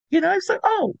It's like,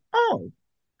 oh,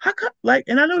 how come? Like,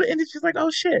 and I know the industry's like,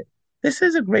 oh shit, this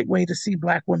is a great way to see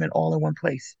Black women all in one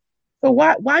place. So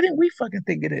why didn't we fucking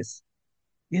think of this?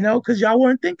 Because y'all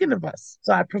weren't thinking of us.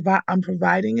 So I'm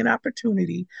providing an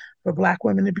opportunity for Black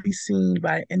women to be seen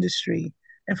by industry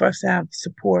and for us to have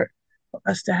support, for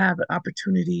us to have an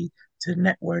opportunity to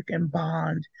network and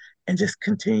bond and just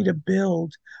continue to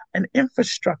build an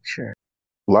infrastructure.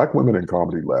 Black Women in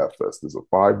Comedy Laff Fest is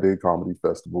a 5-day comedy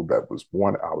festival that was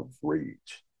born out of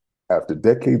rage. After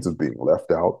decades of being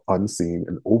left out, unseen,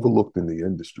 and overlooked in the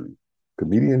industry,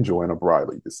 comedian Joanna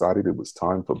Briley decided it was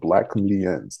time for Black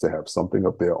comedians to have something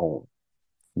of their own.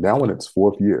 Now in its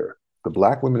fourth year, the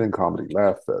Black Women in Comedy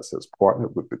Laff Fest has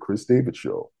partnered with the Cris David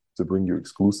Show to bring you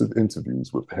exclusive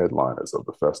interviews with headliners of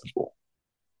the festival.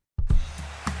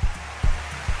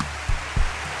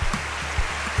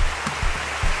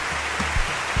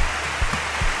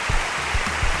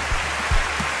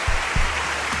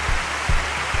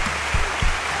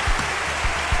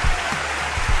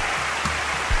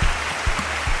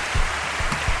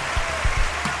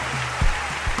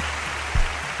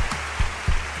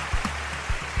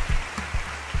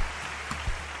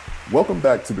 Welcome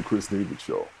back to the Cris David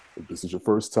Show. If this is your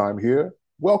first time here,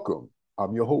 welcome.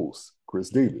 I'm your host, Cris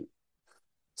David.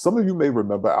 Some of you may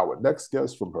remember our next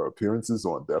guest from her appearances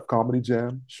on Def Comedy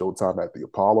Jam, Showtime at the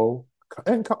Apollo,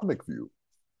 and Comic View,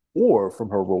 or from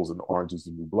her roles in Orange is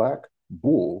the New Black,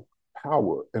 Bull,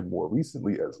 Power, and more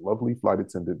recently as lovely flight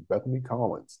attendant Bethany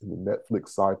Collins in the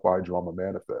Netflix sci-fi drama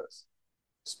Manifest.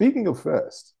 Speaking of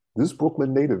Fest, this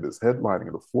Brooklyn native is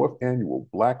headlining the fourth annual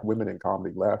Black Women in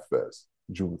Comedy Laff Fest,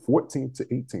 June 14th to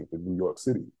 18th in New York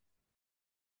City.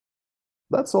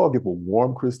 Let's all give a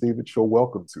warm Cris David Show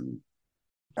welcome to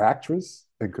actress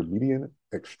and comedian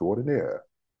extraordinaire,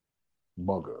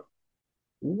 Mugga.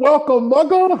 Welcome,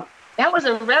 Mugga. That was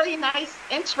a really nice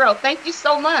intro. Thank you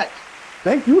so much.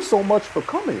 Thank you so much for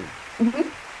coming.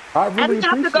 I really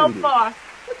didn't have to go far.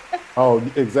 Oh,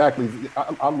 exactly.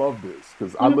 I love this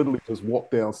because I literally just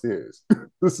walked downstairs.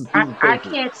 This is I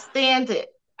can't stand it.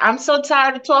 I'm so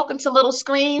tired of talking to little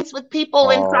screens with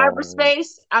people in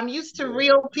cyberspace. I'm used to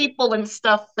real people and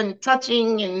stuff and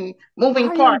touching and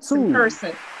moving parts in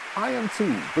person. I am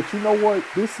too. But you know what?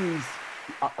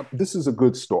 This is a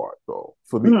good start, though.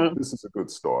 For me, this is a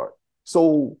good start.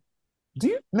 So, do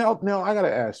you now? I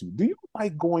gotta ask you: do you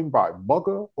like going by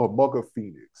Mugga or Mugga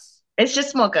Phoenix? It's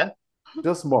just Mugga.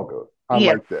 Just Mugga. I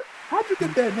like that. How'd you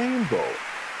get that name, though?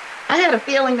 I had a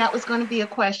feeling that was going to be a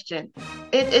question.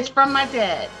 It's from my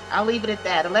dad. I'll leave it at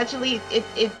that. Allegedly,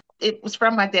 it was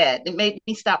from my dad. It made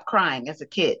me stop crying as a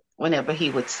kid whenever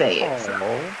he would say it.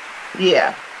 So,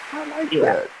 yeah. I like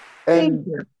that. And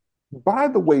by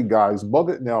the way, guys,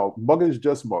 Mugga is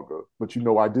just Mugga. But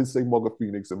I did say Mugga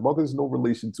Phoenix, and Mugga is no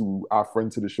relation to our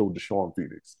friend to the show, Deshaun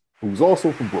Phoenix, who's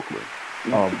also from Brooklyn.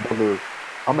 Mugga,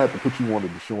 I'm gonna have to put you on to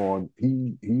Deshaun.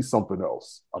 He's something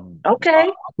else. Okay.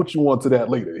 I'll put you on to that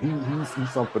later.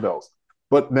 He's something else.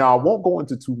 But now I won't go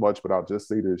into too much, but I'll just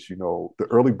say this, the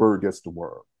early bird gets the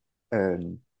worm.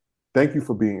 And thank you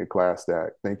for being a class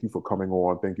act. Thank you for coming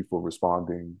on. Thank you for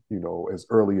responding, as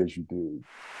early as you did.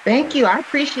 Thank you. I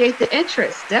appreciate the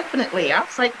interest. Definitely. I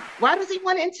was like, why does he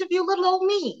want to interview little old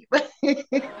me?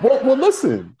 well,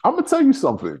 listen, I'm gonna tell you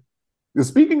something.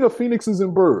 Speaking of phoenixes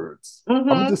and birds, I'm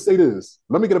gonna just say this.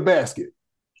 Let me get a basket.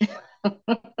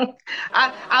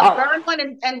 I'll burn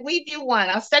one and weave you one.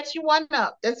 I'll set you one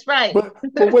up. That's right.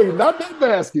 But wait, not that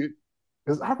basket,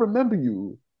 because I remember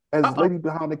you as lady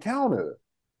behind the counter.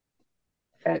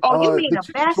 You mean a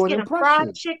basket of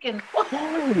fried chicken?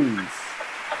 Nice.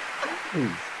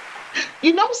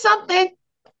 You know something?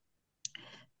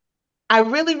 I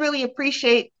really, really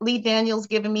appreciate Lee Daniels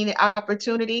giving me the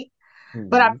opportunity.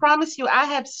 But I promise you, I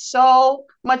have so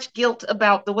much guilt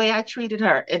about the way I treated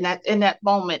her in that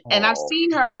moment. And I've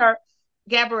seen her,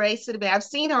 Gabourey Sidibe, I've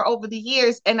seen her over the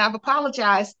years, and I've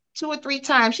apologized 2 or 3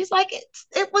 times. She's like,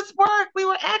 it was work. We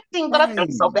were acting, but I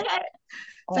felt so bad.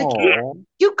 It's like,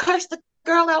 you cursed the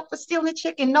girl out for stealing the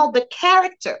chicken. No, the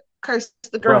character cursed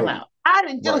the girl out. I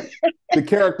didn't do it. The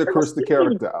character cursed the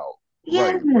character out.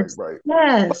 Yes, right.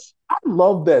 Yes. But I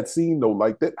love that scene, though.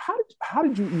 Like that. How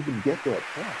did you even get that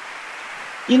part?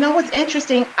 You know what's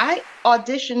interesting? I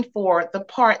auditioned for the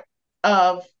part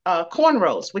of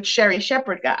Cornrows, which Sherry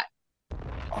Shepherd got.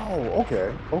 Oh,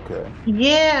 okay.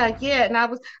 Yeah. And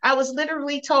I was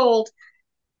literally told,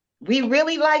 we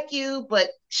really like you,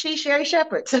 but she's Sherry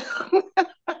Shepherd.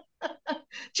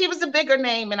 She was a bigger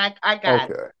name, and I got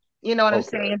it. You know what I'm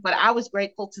saying? But I was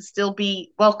grateful to still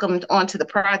be welcomed onto the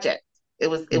project. It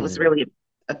was really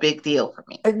a big deal for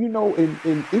me. And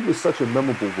and it was such a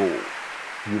memorable role.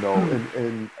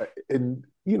 And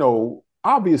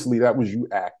obviously that was you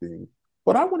acting,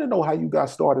 but I want to know how you got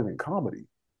started in comedy.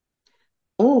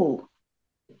 Ooh,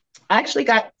 I actually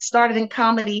got started in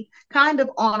comedy kind of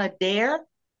on a dare.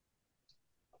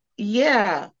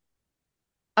 Yeah,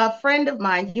 a friend of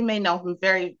mine, you may know him,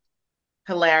 very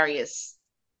hilarious,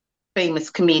 famous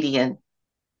comedian,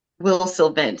 Will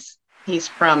Sylvans. He's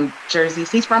from Jersey.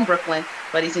 He's from Brooklyn,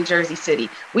 but he's in Jersey City.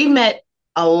 We met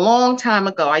a long time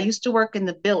ago. I used to work in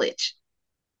the Village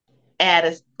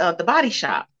at the body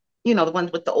shop, the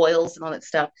ones with the oils and all that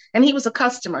stuff. And he was a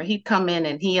customer. He'd come in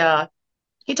and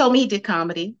he told me he did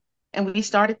comedy, and we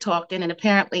started talking. And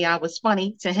apparently, I was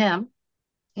funny to him.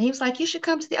 And he was like, "You should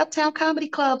come to the Uptown Comedy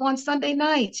Club on Sunday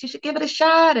nights. You should give it a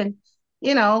shot." And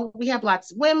we have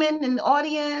lots of women in the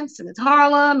audience, and it's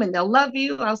Harlem, and they'll love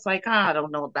you. I was like, I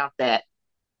don't know about that.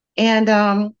 And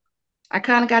I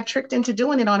kind of got tricked into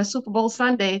doing it on a Super Bowl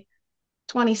Sunday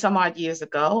 20 some odd years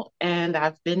ago, and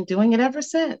I've been doing it ever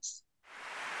since.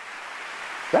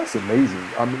 That's amazing.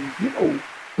 I mean,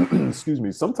 excuse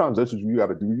me. Sometimes that's what you got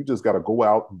to do. You just got to go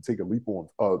out and take a leap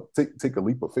take a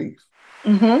leap of faith,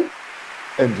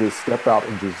 Mm-hmm. and just step out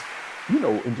and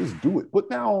just do it. But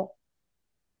now,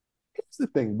 here's the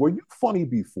thing: were you funny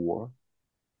before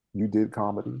you did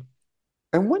comedy?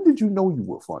 And when did you know you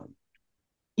were funny?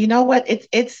 You know what? It's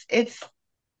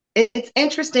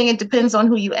interesting. It depends on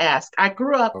who you ask. I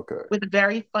grew up Okay. with a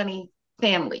very funny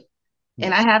family.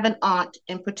 And I Hmm. have an aunt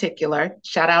in particular,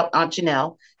 shout out Aunt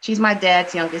Janelle. She's my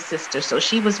dad's youngest sister. So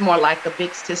she was more like a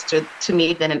big sister to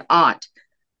me than an aunt.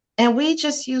 And we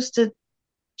just used to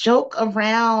joke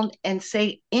around and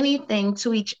say anything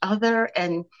to each other.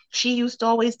 And she used to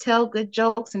always tell good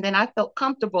jokes. And then I felt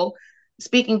comfortable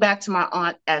speaking back to my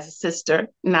aunt as a sister,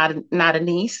 not a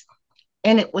niece.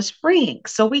 And it was freeing.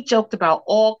 So we joked about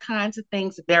all kinds of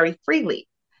things very freely.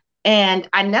 And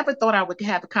I never thought I would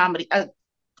have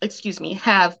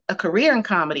have a career in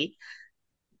comedy.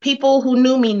 People who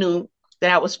knew me knew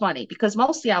that I was funny because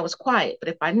mostly I was quiet. But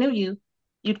if I knew you,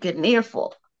 you'd get an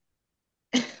earful.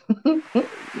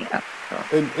 Yeah.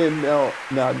 So, And now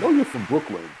I know you're from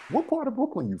Brooklyn. What part of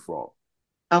Brooklyn you from?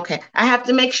 okay. I have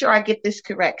to make sure I get this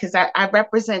correct because I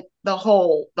represent the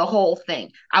whole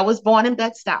thing. I was born in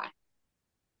Bed-Stuy.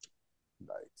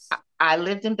 Nice. I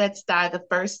lived in Bed-Stuy the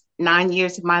first 9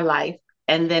 years of my life,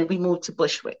 and then we moved to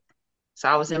Bushwick. So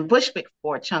I was in Bushwick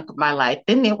for a chunk of my life.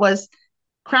 Then there was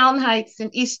Crown Heights and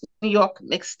East New York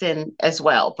mixed in as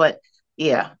well. But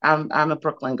yeah, I'm a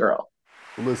Brooklyn girl.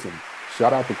 Listen,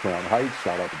 shout out to Crown Heights,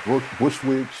 shout out to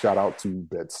Bushwick, shout out to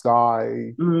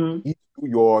Bed-Stuy, Mm, East New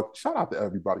York. Shout out to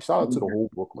everybody. Shout out to the whole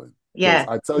Brooklyn. Because yeah.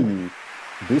 I tell you,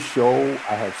 this show,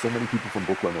 I have so many people from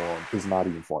Brooklyn on, is not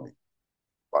even funny.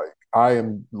 Like, I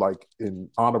am like an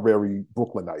honorary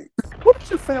Brooklynite. What did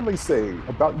your family say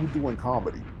about you doing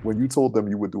comedy when you told them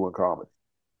you were doing comedy?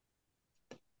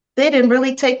 They didn't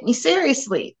really take me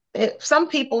seriously. Some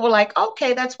people were like,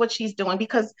 okay, that's what she's doing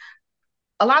because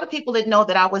a lot of people didn't know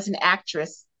that I was an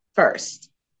actress first.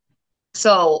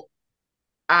 So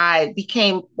I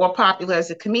became more popular as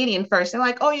a comedian first. And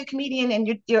like, oh, you're a comedian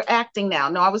and you're acting now.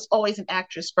 No, I was always an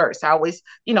actress first. I always,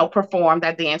 performed.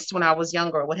 I danced when I was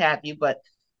younger or what have you. But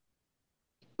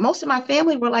most of my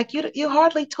family were like, you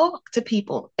hardly talk to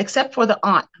people, except for the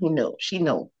aunt who knew. She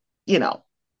knew, you know,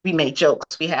 we made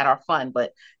jokes, we had our fun,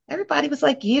 but everybody was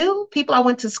like, you, people I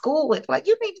went to school with, like,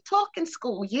 you need to talk in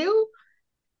school.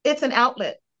 It's an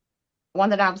outlet,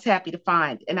 one that I was happy to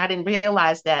find. And I didn't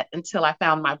realize that until I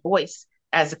found my voice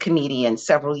as a comedian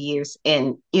several years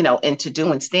into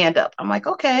doing stand up. I'm like,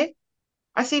 okay,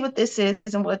 I see what this is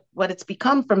and what it's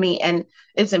become for me. And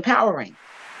it's empowering,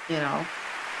 you know.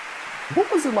 What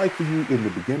was it like for you in the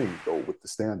beginning, though, with the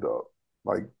stand up?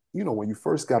 Like, when you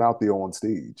first got out there on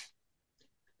stage?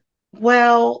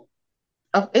 Well,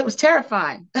 it was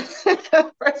terrifying. First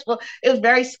of all, it was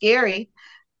very scary.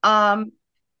 Um,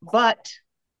 but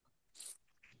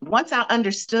once I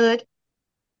understood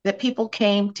that people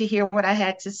came to hear what I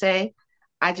had to say,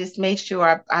 I just made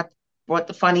sure I brought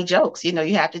the funny jokes. You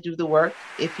have to do the work.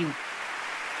 If you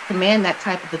command that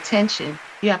type of attention,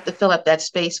 you have to fill up that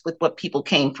space with what people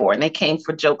came for. And they came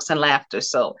for jokes and laughter.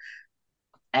 So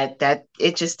at that,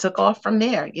 it just took off from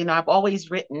there. I've always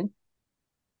written.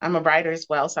 I'm a writer as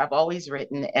well. So I've always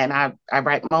written and I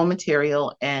write my own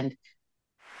material. And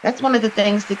that's one of the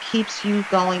things that keeps you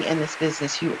going in this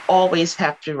business. You always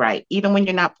have to write. Even when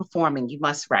you're not performing, you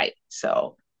must write.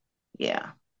 So,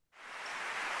 yeah.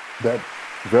 That's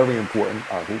very important.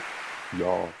 I hope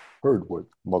y'all heard what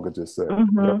Mugga just said. Very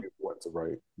Mm-hmm. important to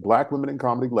write. Black Women in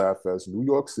Comedy Laff Fest, New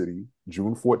York City,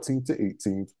 June 14th to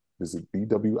 18th. Visit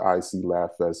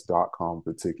bwiclaughfest.com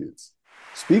for tickets.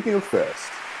 Speaking of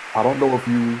fest, I don't know if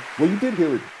you did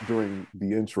hear it during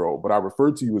the intro, but I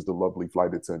referred to you as the lovely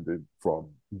flight attendant from,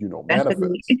 Bethany.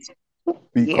 Manifest, Yeah.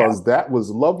 because that was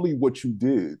lovely what you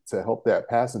did to help that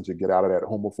passenger get out of that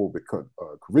homophobic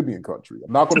Caribbean country.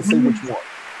 I'm not going to say which one.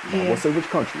 I'm not going Yeah. to say which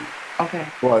country, Okay.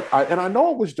 but I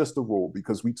know it was just a role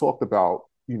because we talked about,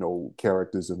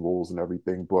 characters and roles and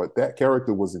everything, but that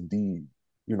character was indeed,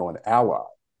 an ally.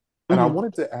 And I Mhm.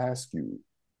 wanted to ask you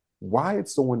why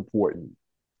it's so important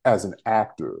as an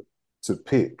actor to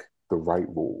pick the right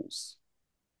roles.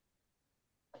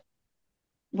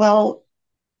 Well,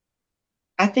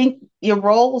 I think your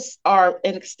roles are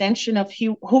an extension of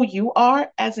who you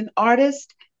are as an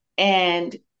artist,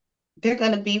 and they're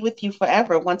going to be with you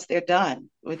forever once they're done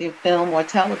with your film or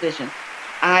television.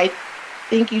 I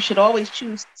think you should always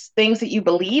choose things that you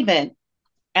believe in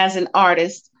as an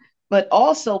artist, but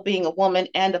also being a woman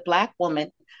and a Black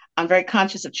woman. I'm very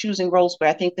conscious of choosing roles where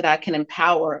I think that I can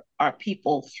empower our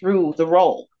people through the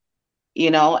role,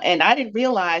 and I didn't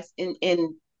realize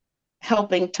in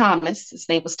helping Thomas, his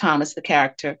name was Thomas, the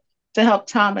character, to help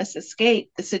Thomas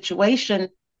escape the situation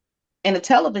in a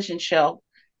television show.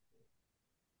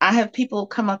 I have people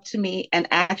come up to me and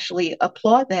actually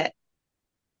applaud that.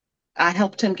 I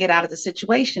helped him get out of the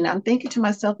situation. I'm thinking to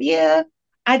myself, yeah,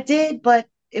 I did, but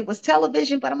it was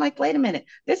television. But I'm like, wait a minute,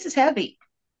 this is heavy.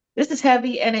 This is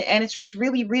heavy, and it's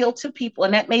really real to people,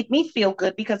 and that made me feel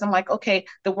good because I'm like, okay,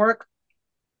 the work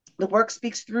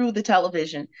speaks through the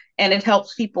television, and it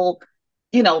helps people.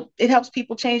 It helps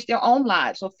people change their own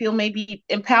lives or feel maybe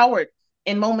empowered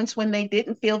in moments when they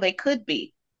didn't feel they could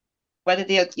be, whether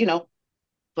they're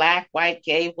Black, white,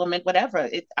 gay, woman, whatever.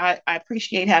 I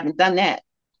appreciate having done that,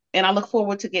 and I look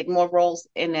forward to getting more roles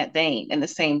in that vein, in the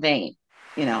same vein.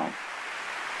 You know.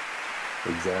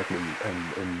 Exactly.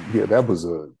 And yeah, that was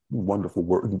a wonderful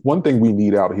word. One thing we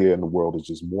need out here in the world is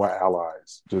just more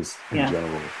allies, just in Yeah.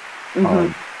 general.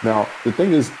 Mm-hmm. Now, the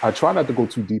thing is, I try not to go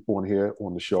too deep on here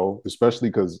on the show, especially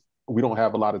because we don't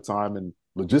have a lot of time. And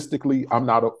logistically, I'm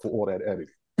not up for all that editing.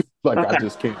 Like, I Okay.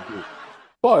 just can't do it.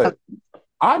 But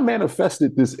I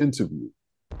manifested this interview,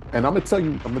 and I'm gonna tell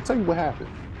you what happened.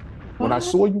 When I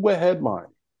saw you were headline,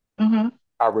 Mm-hmm.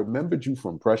 I remembered you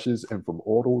from Precious and from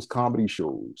all those comedy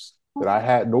shows that I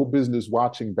had no business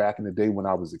watching back in the day when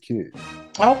I was a kid.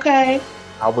 Okay.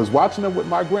 I was watching them with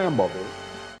my grandmother.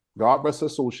 God rest her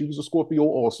soul. She was a Scorpio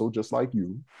also, just like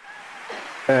you.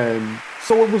 And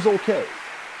so it was okay.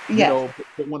 Yes.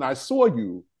 But when I saw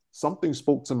you, something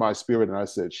spoke to my spirit and I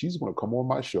said, she's going to come on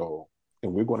my show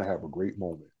and we're going to have a great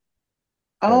moment.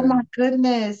 Oh my And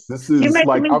goodness. this You're is making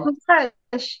like, me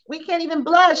blush. We can't even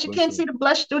blush. You can't see listen, the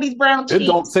blush through these brown it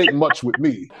don't cheeks. take much with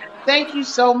me. Thank you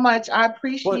so much. I But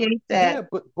appreciate yeah, that.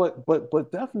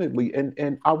 but definitely.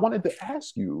 And I wanted to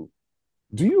ask you,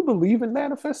 do you believe in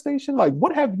manifestation? Like,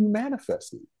 what have you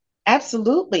manifested?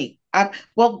 Absolutely.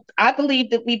 I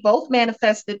believe that we both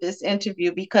manifested this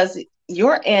interview because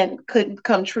your end couldn't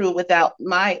come true without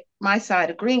my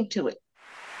side agreeing to it.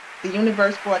 The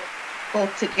universe brought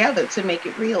both together to make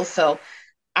it real. So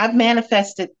I've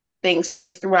manifested things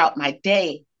throughout my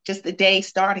day, just the day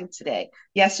starting today,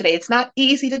 yesterday. It's not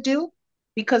easy to do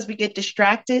because we get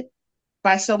distracted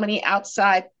by so many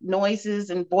outside noises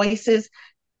and voices.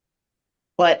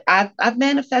 But I've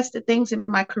manifested things in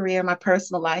my career, my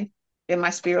personal life, in my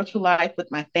spiritual life, with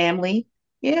my family.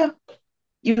 Yeah.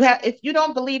 If you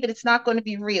don't believe it, it's not going to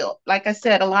be real. Like I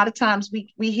said, a lot of times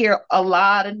we hear a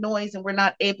lot of noise and we're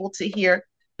not able to hear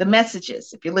the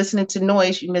messages. If you're listening to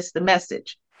noise, you miss the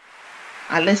message.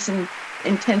 I listen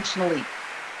intentionally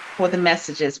for the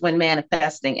messages when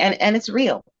manifesting, and it's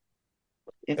real.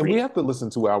 It's And we real. have to listen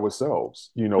to ourselves.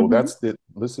 Mm-hmm. That's the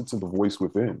listen to the voice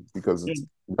within because Yeah. it's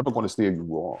never going to steer you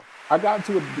wrong. I got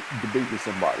into a debate with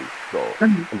somebody though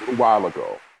Mm-hmm. a little while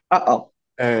ago, Uh-oh.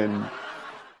 and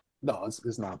no,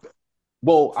 it's not that.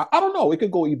 Well, I don't know. It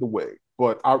could go either way,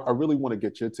 but I really want to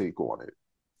get your take on it.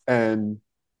 And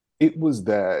it was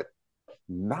that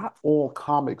not all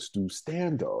comics do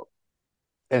stand up,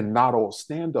 and not all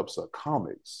stand ups are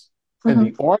comics. And Mm-hmm.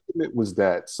 the argument was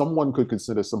that someone could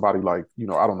consider somebody like,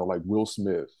 I don't know, like Will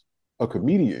Smith, a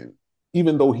comedian,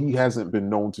 even though he hasn't been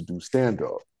known to do stand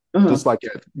up. Mm-hmm. Just like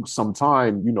at some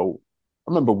time, I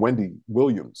remember Wendy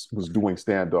Williams was doing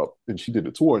stand up and she did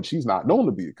a tour and she's not known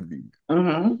to be a comedian.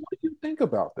 Mm-hmm. What do you think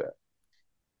about that?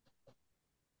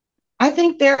 I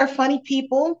think there are funny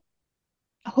people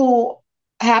who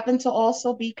happen to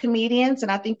also be comedians,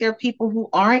 and I think there are people who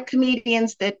aren't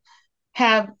comedians that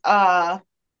have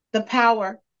the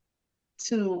power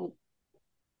to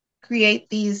create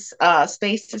these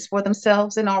spaces for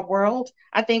themselves in our world.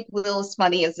 I think Will is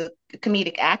funny as a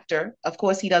comedic actor. Of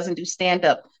course, he doesn't do stand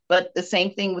up, But the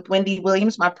same thing with Wendy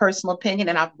Williams, my personal opinion,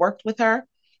 and I've worked with her.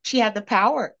 She had the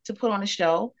power to put on a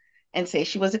show and say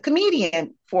she was a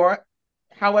comedian for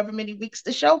however many weeks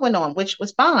the show went on, which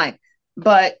was fine.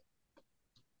 But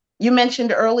you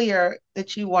mentioned earlier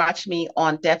that you watch me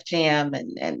on Def Jam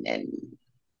and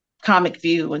Comic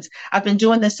View. And I've been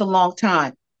doing this a long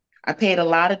time. I paid a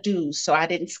lot of dues, so I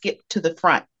didn't skip to the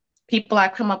front. People I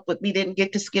come up with, we didn't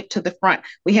get to skip to the front.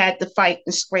 We had to fight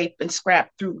and scrape and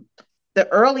scrap through the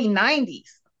early 90s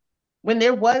when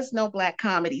there was no Black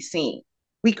comedy scene.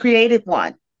 We created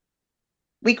one.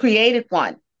 We created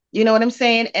one. You know what I'm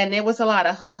saying? And there was a lot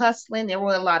of hustling. There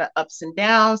were a lot of ups and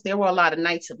downs. There were a lot of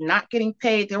nights of not getting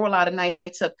paid. There were a lot of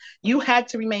nights of you had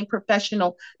to remain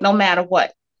professional no matter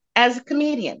what. As a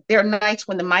comedian, there are nights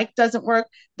when the mic doesn't work.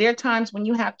 There are times when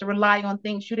you have to rely on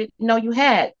things you didn't know you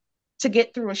had to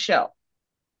get through a show.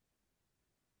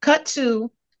 Cut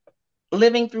to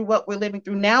living through what we're living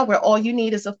through now, where all you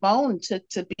need is a phone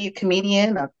to be a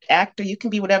comedian, an actor. You can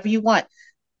be whatever you want.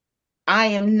 I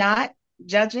am not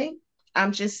judging.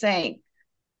 I'm just saying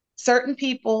certain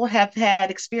people have had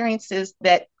experiences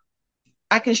that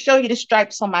I can show you the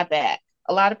stripes on my back.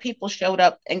 A lot of people showed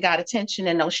up and got attention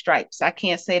in those stripes. I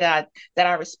can't say that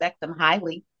I respect them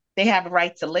highly. They have a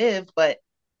right to live, but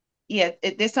yeah,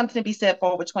 there's something to be said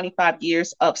for over 25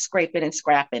 years of scraping and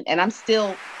scrapping. And I'm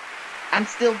still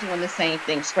doing the same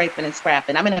thing, scraping and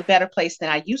scrapping. I'm in a better place than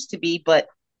I used to be, but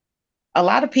a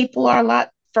lot of people are a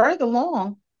lot further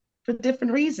along for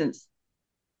different reasons.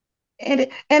 And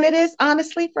it is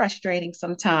honestly frustrating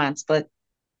sometimes, but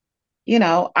you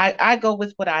know, I go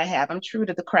with what I have. I'm true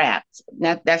to the craft.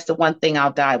 That's the one thing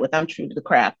I'll die with. I'm true to the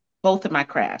craft, both of my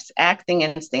crafts, acting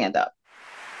and stand up.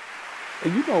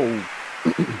 And you know,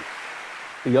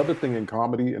 the other thing in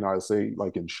comedy, and I say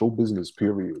like in show business,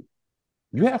 period,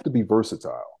 you have to be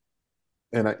versatile.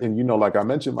 And you know, like I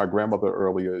mentioned my grandmother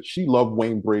earlier, she loved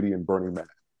Wayne Brady and Bernie Mac.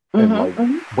 And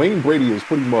like Wayne Brady is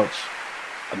pretty much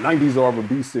a 90s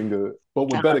R&B singer, but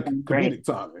with better comedic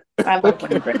timing. I love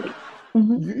Wayne Brady.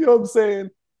 You know what I'm saying?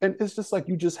 And it's just like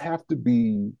you just have to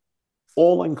be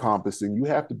all encompassing. You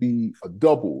have to be a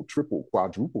double, triple,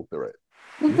 quadruple threat.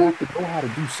 You have to know how to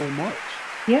do so much.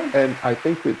 Yeah. And I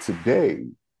think that today,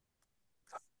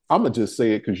 I'm going to just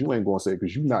say it because you ain't going to say it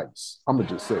because you nice. I'm going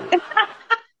to just say it.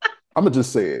 I'm going to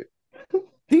just say it.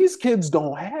 These kids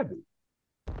don't have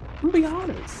it. I'm be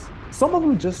honest. Some of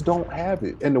them just don't have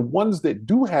it. And the ones that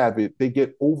do have it, they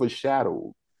get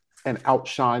overshadowed and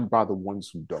outshined by the ones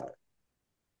who don't.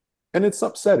 And it's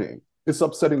upsetting. It's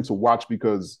upsetting to watch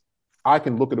because I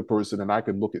can look at a person and I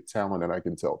can look at talent and I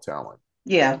can tell talent.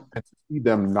 Yeah. And to see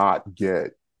them not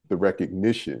get the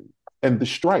recognition and the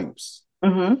stripes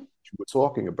you were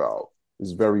talking about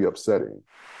is very upsetting.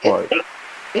 But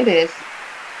it is.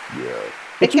 Yeah.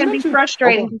 It can be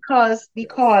frustrating because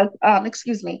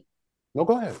excuse me. No,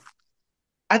 go ahead.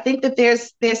 I think that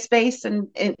there's space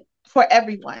and for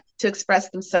everyone to express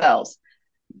themselves.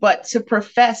 But to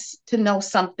profess to know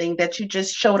something that you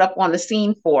just showed up on the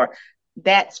scene for,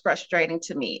 that's frustrating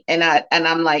to me. And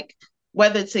I'm like,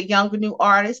 whether it's a younger new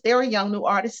artist, there are young new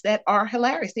artists that are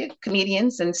hilarious. They're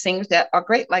comedians and singers that are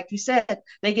great. Like you said,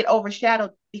 they get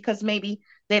overshadowed because maybe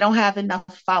they don't have enough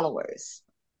followers.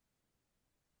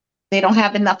 They don't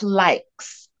have enough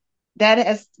likes. That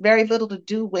has very little to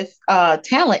do with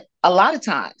talent a lot of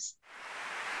times.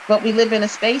 But we live in a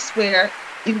space where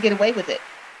you can get away with it.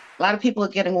 A lot of people are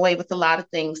getting away with a lot of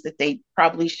things that they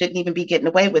probably shouldn't even be getting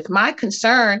away with. My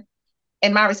concern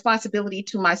and my responsibility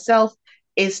to myself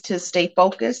is to stay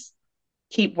focused,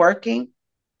 keep working,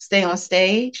 stay on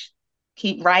stage,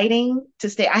 keep writing,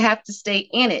 I have to stay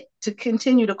in it to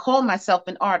continue to call myself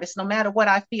an artist, no matter what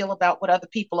I feel about what other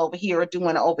people over here are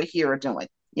doing,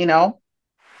 you know?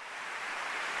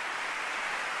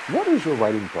 What is your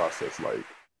writing process like?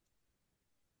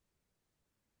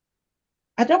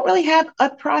 I don't really have a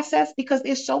process because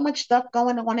there's so much stuff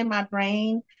going on in my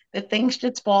brain that things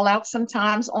just fall out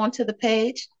sometimes onto the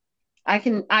page. I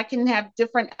can have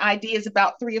different ideas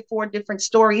about 3 or 4 different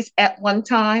stories at one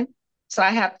time. So I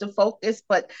have to focus,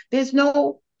 but there's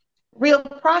no real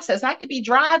process. I could be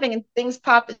driving and things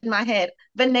pop in my head.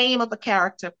 The name of a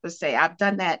character per se. I've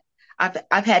done that.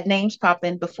 I've had names pop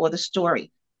in before the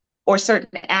story, or certain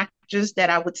actors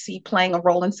that I would see playing a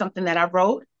role in something that I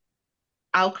wrote.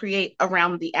 I'll create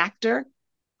around the actor.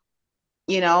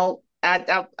 You know,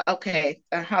 okay,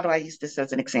 how do I use this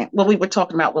as an example? Well, we were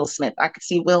talking about Will Smith. I could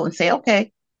see Will and say,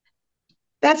 okay,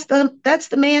 that's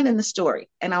the man in the story.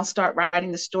 And I'll start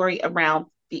writing the story around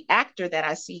the actor that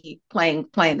I see playing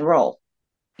the role.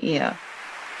 Yeah.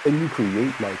 And you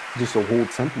create like just a whole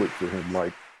template for him,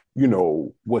 like, you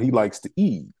know, what he likes to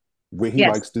eat,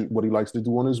 Yes. what he likes to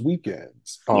do on his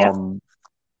weekends. Yep.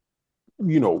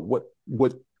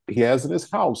 What he has in his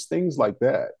house, things like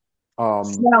that. You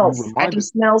Smells. I do reminded.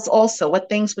 smells also. What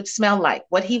things would smell like,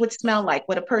 what he would smell like,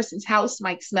 what a person's house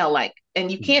might smell like.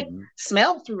 And you can't Mhm,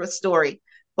 smell through a story,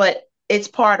 but it's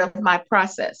part of my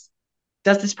process.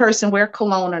 Does this person wear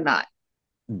cologne or not?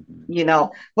 mhm.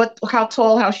 How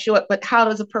tall, how short, but how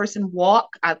does a person walk?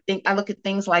 I look at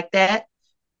things like that.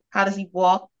 How does he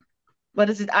walk? What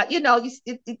is it?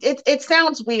 It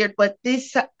sounds weird, but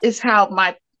this is how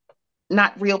my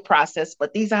not real process,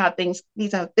 but this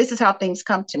is how things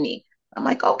come to me. I'm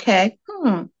like, okay,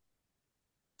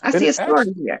 I And see a it story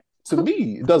actually, here. to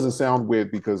me, it doesn't sound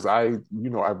weird because I've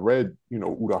read,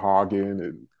 Uta Hagen,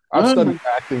 and I've Mm-hmm. studied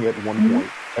acting Mm-hmm.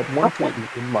 at one Okay, point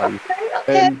in life. okay,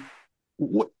 okay. And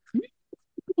what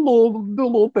do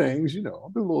little things, do a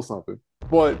little something.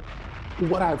 But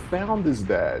what I found is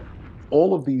that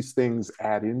all of these things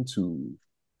add into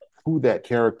who that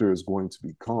character is going to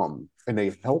become, and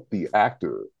they help the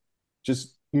actor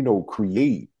just,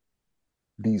 create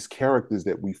these characters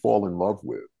that we fall in love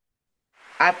with.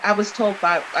 I was told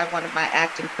by one of my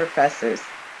acting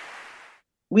professors,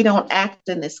 we don't act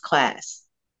in this class.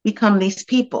 Become these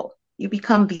people. You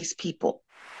become these people.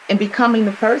 And becoming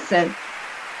the person,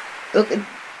 look,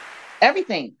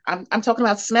 everything. I'm talking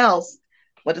about smells.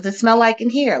 What does it smell like in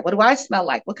here? What do I smell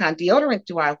like? What kind of deodorant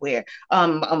do I wear?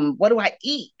 What do I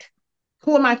eat?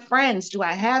 Who are my friends? Do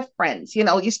I have friends?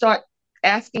 You start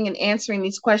asking and answering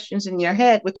these questions in your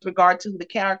head with regard to who the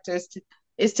character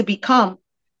is to become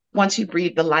once you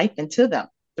breathe the life into them.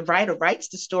 The writer writes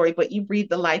the story, but you breathe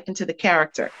the life into the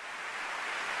character.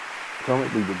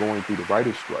 Currently, we're going through the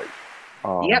writer's strike.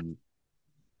 Yep. Um,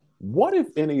 what, if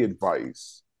any,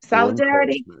 advice or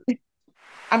Solidarity. encouragement?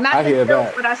 I'm not I the hear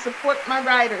guild, that. but I support my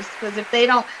writers because if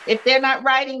they're not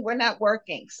writing, we're not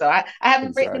working. So I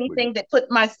haven't written Exactly. anything that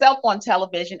put myself on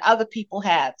television. Other people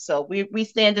have. So we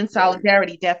stand in Right.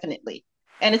 solidarity, definitely.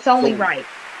 And it's only So, right.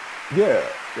 yeah,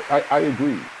 I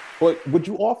agree. But would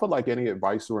you offer like any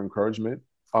advice or encouragement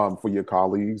for your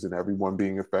colleagues and everyone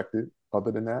being affected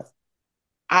other than that?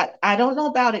 I don't know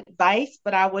about advice,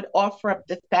 but I would offer up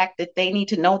the fact that they need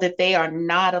to know that they are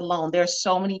not alone. There's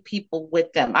so many people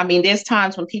with them. I mean, there's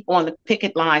times when people on the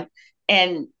picket line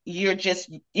and you're just,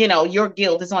 your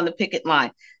guild is on the picket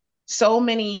line. So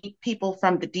many people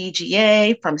from the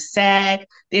DGA, from SAG,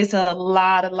 there's a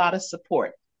lot of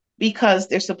support because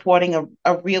they're supporting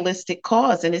a realistic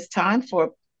cause. And it's time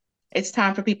for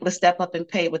people to step up and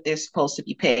pay what they're supposed to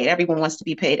be paid. Everyone wants to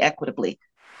be paid equitably,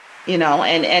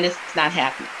 and it's not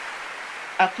happening.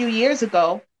 A few years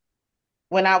ago,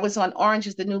 when I was on Orange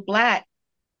is the New Black,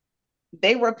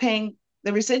 they were paying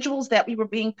the residuals that we were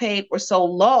being paid were so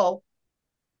low,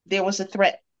 there was a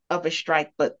threat of a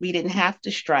strike, but we didn't have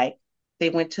to strike. They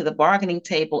went to the bargaining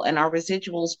table and our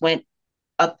residuals went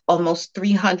up almost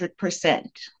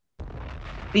 300%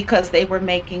 because they were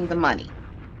making the money.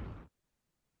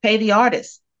 Pay the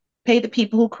artists, pay the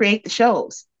people who create the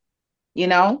shows, you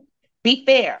know, be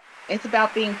fair. It's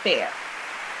about being fair.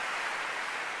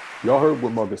 Y'all heard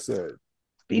what Mugga said.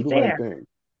 Be Do the right fair. thing.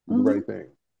 Do the Mm-hmm. right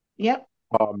thing. Yep.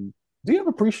 Um, do you have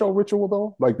a pre-show ritual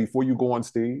though? Like before you go on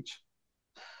stage?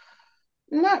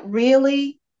 Not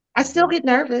really. I still Mhm. get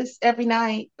nervous every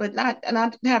night, but not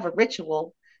have a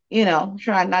ritual,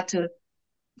 try not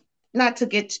to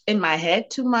get in my head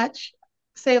too much.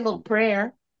 Say a little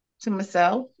prayer to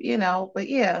myself, but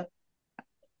yeah,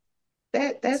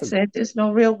 That's that's it. There's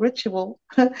no real ritual.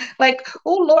 Like,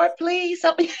 oh Lord, please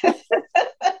help me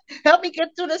help me get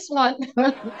through this one.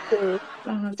 uh,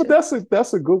 but Just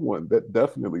that's a good one.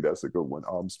 That's a good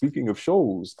one. Speaking of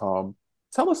shows,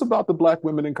 tell us about the Black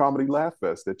Women in Comedy Laugh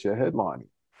Fest that you're headlining.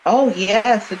 Oh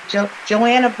yes, so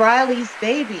Joanna Briley's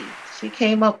baby. She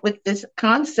came up with this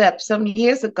concept some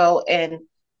years ago, and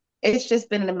it's just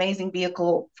been an amazing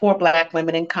vehicle for Black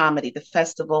women in comedy. The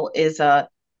festival is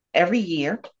every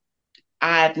year.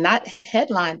 I've not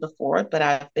headlined before, but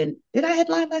I've been. Did I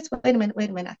headline last? Wait a minute. Wait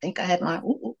a minute. I think I headlined.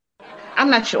 Ooh, ooh. I'm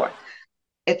not sure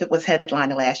if it was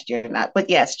headlining last year or not. But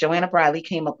yes, Joanna Briley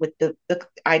came up with the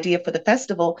idea for the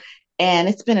festival. And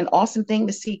it's been an awesome thing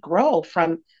to see grow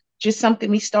from just something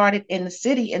we started in the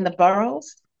city, in the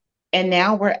boroughs. And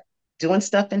now we're doing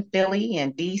stuff in Philly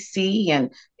and DC,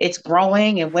 and it's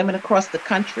growing, and women across the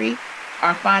country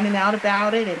are finding out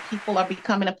about it, and people are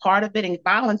becoming a part of it and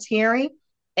volunteering.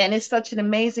 And it's such an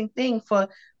amazing thing for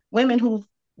women who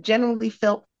generally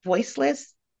felt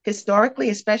voiceless historically,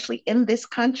 especially in this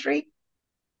country,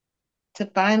 to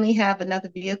finally have another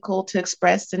vehicle to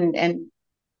express and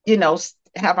you know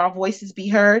have our voices be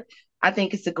heard. I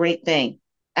think it's a great thing.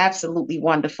 Absolutely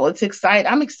wonderful. It's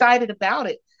exciting. I'm excited about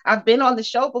it. I've been on the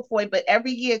show before, but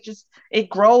every year it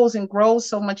grows and grows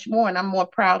so much more. And I'm more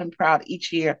proud and proud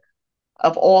each year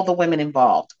of all the women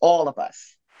involved, all of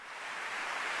us.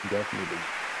 Definitely.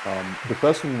 The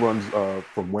festival runs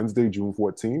from Wednesday, June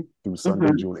 14th through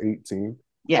Sunday, June 18th.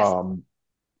 Yes.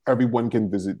 Everyone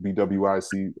can visit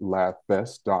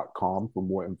bwiclafffest.com for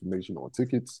more information on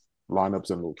tickets, lineups,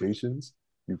 and locations.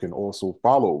 You can also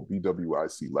follow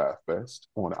BWIC Laff Fest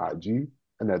on IG,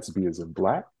 and that's B as in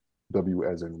black, W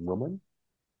as in woman,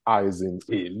 I as in,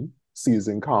 C as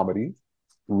in comedy,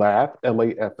 Laff,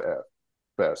 Laff,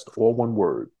 Fest, all one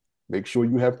word. Make sure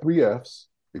you have 3 Fs.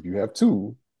 If you have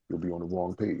 2, you'll be on the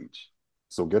wrong page.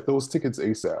 So get those tickets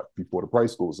ASAP before the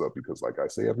price goes up, because like I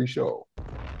say every show, all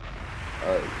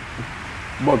right,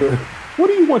 Mugga, what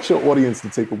do you want your audience to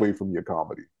take away from your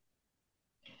comedy?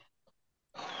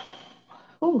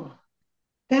 Oh,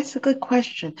 that's a good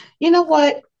question. You know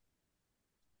what?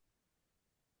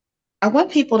 I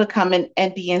want people to come in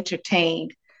and be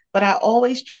entertained, but I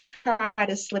always try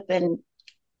to slip in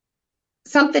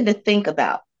something to think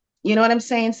about. You know what I'm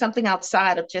saying? Something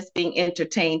outside of just being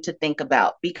entertained to think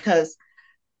about, because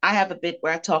I have a bit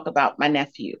where I talk about my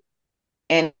nephew,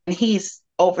 and he's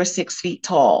over 6 feet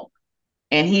tall,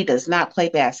 and he does not play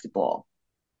basketball.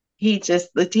 He's got a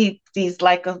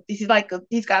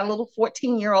little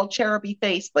 14-year-old cheruby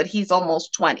face, but he's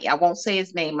almost 20. I won't say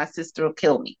his name. My sister will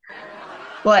kill me.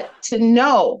 But to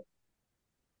know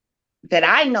that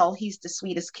I know he's the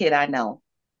sweetest kid I know.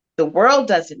 The world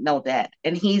doesn't know that,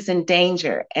 and he's in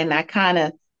danger. And I kind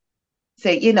of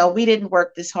say, we didn't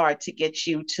work this hard to get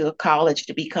you to a college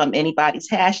to become anybody's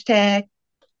hashtag.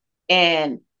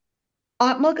 And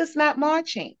Aunt Mugga's not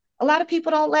marching. A lot of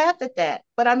people don't laugh at that,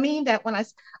 but I mean that when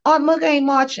Aunt Mugga ain't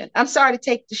marching. I'm sorry to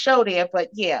take the show there, but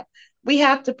yeah, we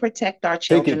have to protect our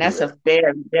children. That's a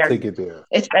very, very, take it there,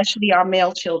 especially our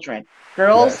male children.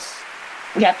 Girls, yes.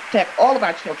 We have to protect all of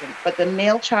our children, but the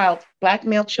Black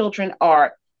male children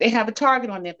they have a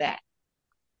target on their back.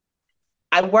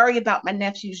 I worry about my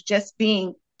nephews just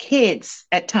being kids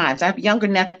at times. I have younger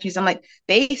nephews. I'm like,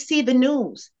 they see the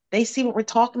news. They see what we're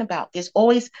talking about. There's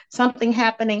always something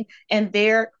happening, and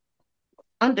they're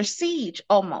under siege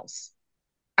almost.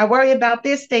 I worry about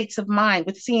their states of mind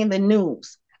with seeing the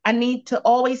news. I need to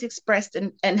always express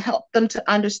and help them to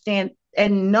understand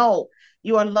and know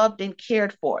you are loved and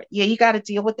cared for. Yeah, you got to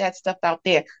deal with that stuff out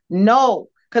there. No,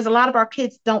 because a lot of our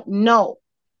kids don't know.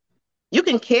 You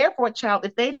can care for a child.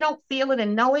 If they don't feel it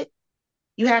and know it,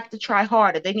 you have to try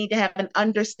harder. They need to have an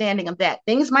understanding of that.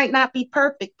 Things might not be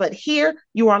perfect, but here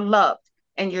you are loved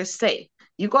and you're safe.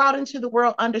 You go out into the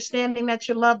world understanding that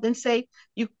you're loved and safe.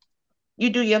 You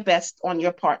do your best on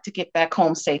your part to get back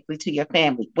home safely to your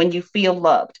family when you feel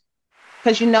loved.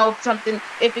 Because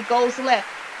if it goes left,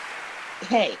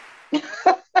 hey,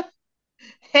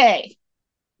 hey,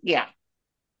 yeah.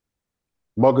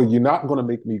 Mugga, you're not going to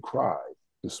make me cry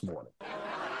this morning.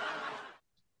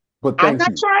 But I'm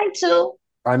not trying to.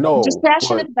 I know. I'm just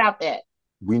passionate about that.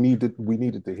 We needed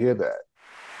to hear that.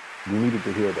 We needed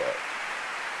to hear that.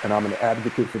 And I'm an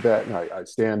advocate for that. And I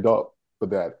stand up for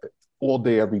that all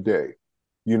day, every day.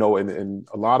 And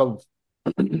a lot of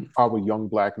our young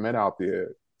Black men out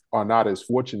there are not as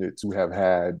fortunate to have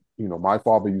had, my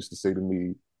father used to say to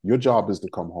me, your job is to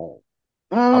come home.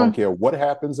 I don't care what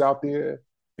happens out there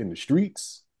in the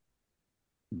streets.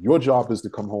 Your job is to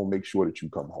come home, make sure that you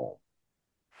come home.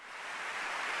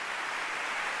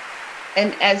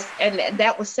 And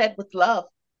that was said with love.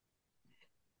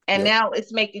 And now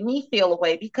it's making me feel a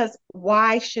way, because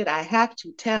why should I have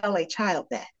to tell a child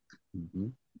that? Mm-hmm.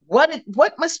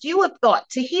 What must you have thought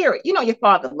to hear it? Your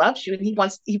father loves you and he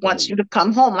wants you to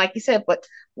come home, like you said, but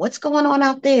what's going on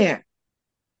out there?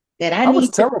 I was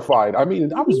terrified. I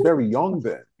mean, I was very young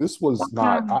then. This was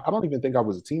not, I don't even think I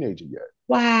was a teenager yet.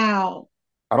 Wow.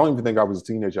 I don't even think I was a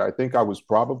teenager. I think I was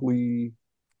probably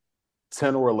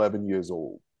 10 or 11 years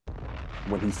old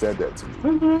when he said that to me.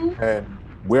 Mm-hmm. And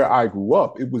where I grew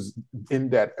up, it was in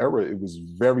that era, it was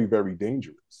very, very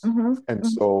dangerous. Mm-hmm. And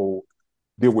so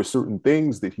there were certain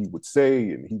things that he would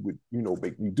say and he would,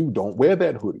 make me do. Don't wear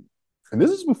that hoodie. And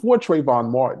this is before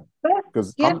Trayvon Martin,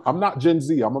 because I'm not Gen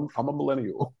Z. I'm a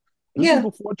millennial. This is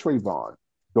before Trayvon.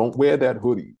 Don't wear that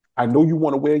hoodie. I know you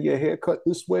want to wear your hair cut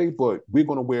this way, but we're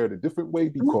going to wear it a different way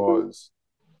because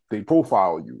they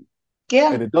profile you.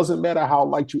 Yeah. And it doesn't matter how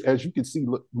light you, as you can see,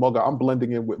 look, Mugga, I'm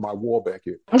blending in with my wall back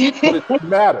here. But it doesn't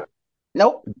matter.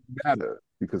 Nope. It doesn't matter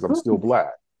because I'm still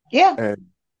Black. Yeah. And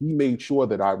he made sure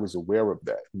that I was aware of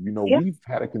that. We've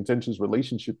had a contentious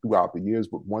relationship throughout the years,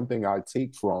 but one thing I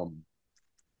take from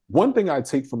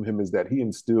him is that he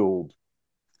instilled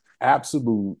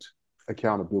absolute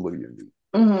accountability in me.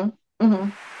 Mm-hmm. Mm-hmm.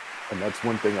 And that's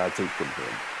one thing I take from him.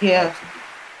 Yeah. Absolutely.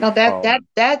 No,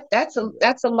 Um,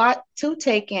 that's a lot to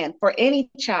take in for any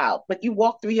child. But you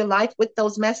walk through your life with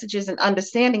those messages and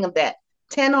understanding of that.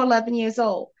 10 or 11 years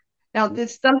old. Now, yeah.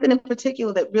 there's something in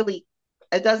particular that really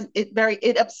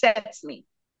it upsets me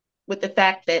with the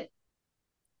fact that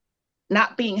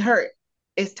not being hurt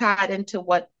is tied into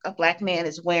what a black man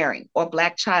is wearing or a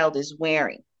black child is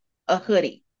wearing, a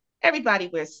hoodie. Everybody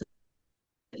wears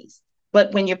hoodies.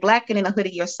 But when you're black and in a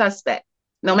hoodie, you're suspect.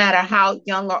 No matter how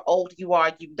young or old you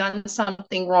are, you've done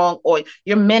something wrong or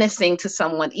you're menacing to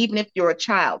someone, even if you're a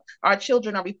child. Our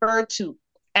children are referred to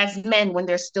as men when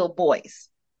they're still boys.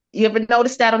 You ever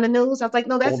notice that on the news? I was like,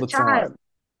 no, All that's a the child. time.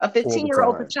 A All the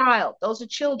 15-year-old's a time. child. Those are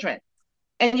children.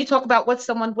 And you talk about what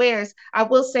someone wears. I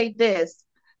will say this: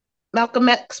 Malcolm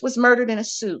X was murdered in a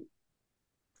suit.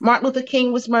 Martin Luther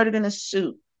King was murdered in a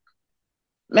suit.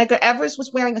 Medgar Evers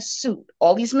was wearing a suit.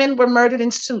 All these men were murdered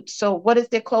in suits. So what does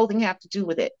their clothing have to do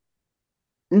with it?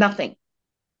 Nothing.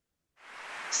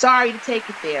 Sorry to take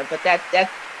it there, but that's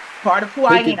part of who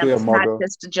I Take it am. there, It's not Mugga.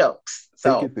 just the jokes.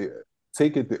 Take So it there.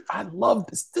 Take it there. I love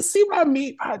this. To see what I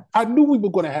mean? I knew we were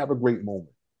going to have a great moment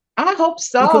I hope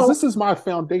because so. this is my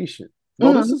foundation.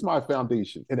 No, this Mm-hmm. is my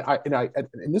foundation,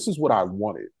 and this is what I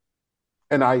wanted.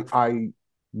 And I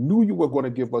knew you were going to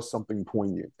give us something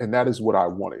poignant, and that is what I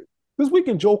wanted. Because we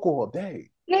can joke all day,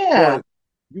 Yeah, but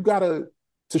you gotta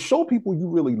to show people you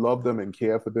really love them and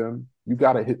care for them. You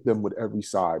gotta hit them with every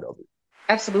side of it.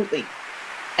 absolutely.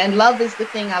 And love is the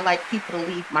thing I like people to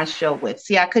leave my show with.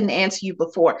 See, I couldn't answer you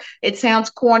before. It sounds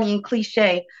corny and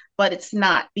cliche, but it's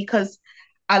not, because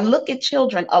I look at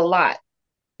children a lot,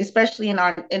 especially in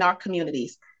our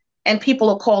communities. And people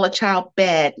will call a child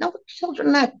bad. No, children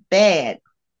are not bad.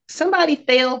 Somebody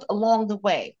failed along the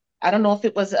way. I don't know if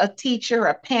it was a teacher,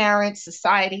 a parent,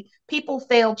 society. People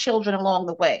failed children along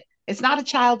the way. It's not a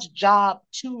child's job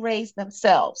to raise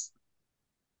themselves.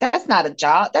 That's not a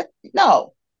job. That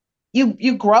no.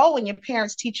 You grow and your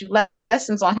parents teach you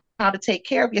lessons on how to take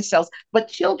care of yourselves. But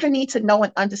children need to know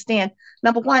and understand.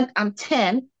 Number one, I'm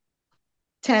 10.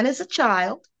 10 is a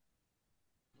child.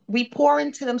 We pour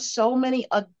into them so many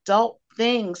adult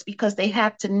things because they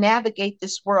have to navigate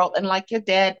this world. And like your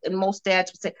dad and most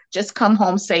dads would say, just come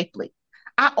home safely.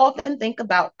 I often think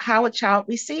about how a child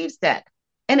receives that.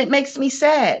 And it makes me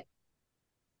sad.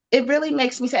 It really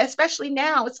makes me sad, especially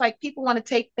now. It's like people want to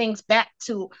take things back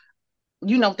to,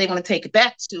 they want to take it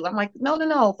back to. I'm like, no, no,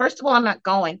 no. First of all, I'm not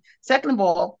going. Second of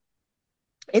all,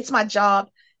 it's my job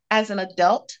as an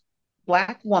adult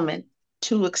Black woman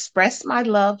to express my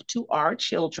love to our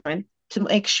children, to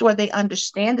make sure they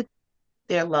understand that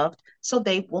they're loved so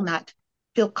they will not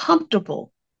feel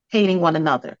comfortable hating one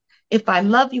another. If I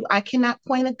love you, I cannot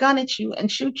point a gun at you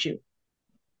and shoot you.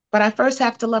 But I first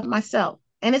have to love myself.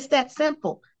 And it's that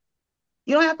simple.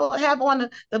 You don't have to have on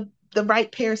the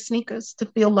right pair of sneakers to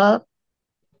feel love.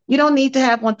 You don't need to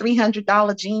have on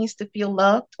 $300 jeans to feel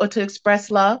loved or to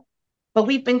express love. But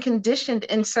we've been conditioned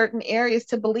in certain areas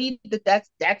to believe that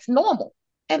that's normal,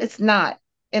 and it's not.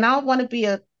 And I want to be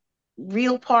a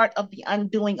real part of the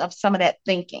undoing of some of that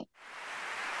thinking.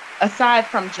 Aside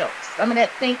from jokes, some of that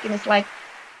thinking is like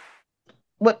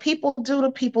what people do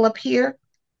to people up here.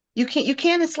 You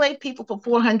can't enslave people for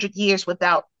 400 years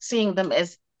without seeing them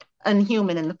as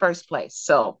unhuman in the first place.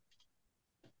 So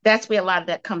that's where a lot of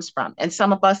that comes from. And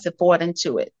some of us have bought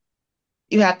into it.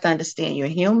 You have to understand you're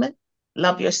human.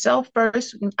 Love yourself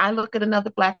first. When I look at another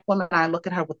Black woman, I look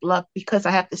at her with love because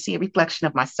I have to see a reflection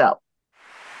of myself.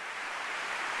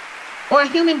 Or a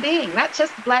human being, not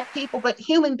just Black people, but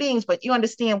human beings. But you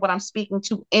understand what I'm speaking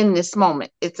to in this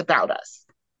moment. It's about us.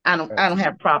 I don't have a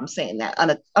Absolutely. problem saying that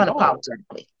No,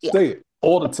 unapologetically. Yeah. say it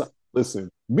all the time.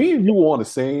 Listen, me and you are on the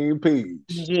same page.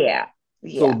 Yeah. So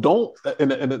Yeah. don't,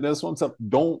 and that's one time,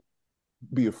 don't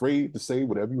be afraid to say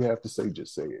whatever you have to say,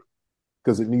 just say it.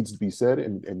 Because it needs to be said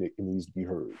and it needs to be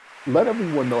heard. Let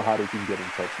everyone know how they can get in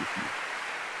touch with you.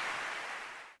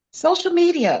 Social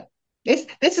media.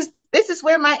 This is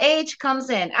where my age comes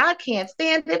in. I can't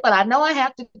stand it, but I know I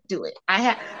have to do it. I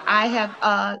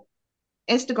have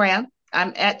Instagram.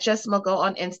 I'm at Just Mugga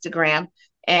on Instagram.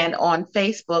 And on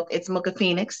Facebook, it's Mugga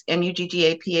Phoenix,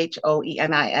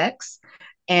 Muggaphoenix.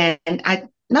 And I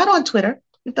not on Twitter.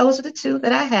 Those are the two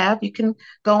that I have. You can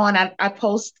go on.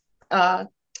 Uh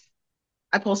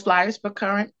I post flyers for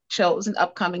current shows and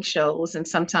upcoming shows, and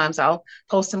sometimes I'll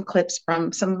post some clips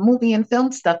from some movie and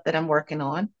film stuff that I'm working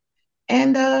on.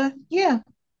 And yeah,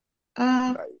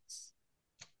 uh Nice.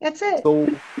 that's it. So,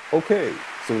 okay.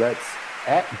 So that's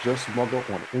at Just Mugga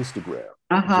on Instagram.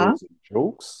 Uh-huh. Jokes and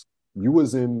jokes. U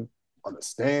as in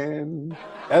understand.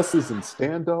 S is in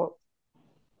stand up.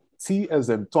 T as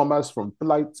in Thomas from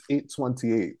Flight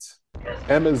 828.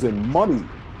 M as in money.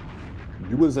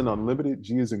 U as in unlimited.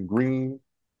 G as in green.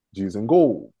 G as in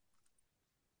gold.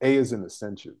 A is in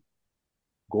ascension.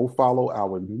 Go follow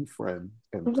our new friend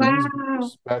and please be Wow.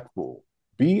 respectful.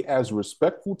 Be as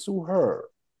respectful to her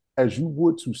as you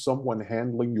would to someone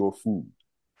handling your food.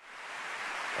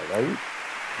 All right?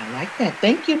 I like that.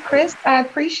 Thank you, Cris. I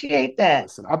appreciate that.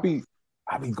 Listen, I be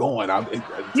going. It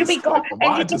You be just going, like my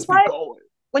and you mind know just be what? going.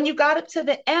 When you got up to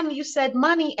the M, you said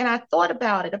money, and I thought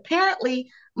about it. Apparently,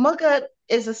 mugga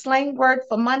is a slang word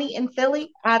for money in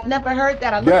Philly. I've never heard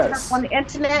that. I looked it up on Yes, the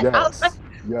internet. I was like,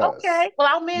 yes, yes, okay, well,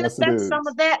 I'll yes, it manifest some is.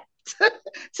 of that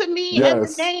to me and the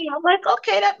Yes, name. I'm like,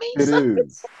 okay, that means it something.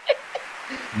 is.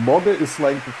 Mugga is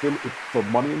slang for Philly, for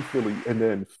money in Philly, and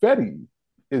then Fetty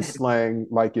is slang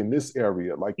like in this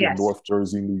area, like in Yes. North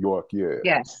Jersey, New York. Yeah.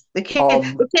 Yes,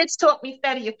 Um. the kids taught me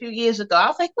Fetty a few years ago. I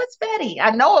was like, "What's Fetty?"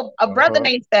 I know a brother Uh-huh.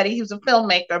 named Fetty. He was a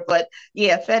filmmaker, but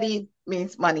yeah, Fetty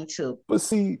means money too. But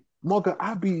see, Mugga,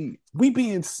 we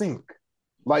be in sync.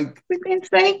 Like We can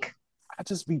think.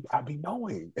 I be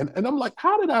knowing, and I'm like,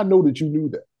 how did I know that you knew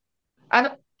that? I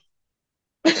don't.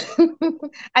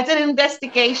 I did an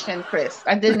investigation, Cris.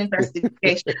 I did an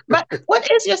investigation. But what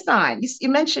is your sign? You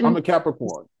I'm mentioned. a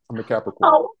Capricorn. I'm a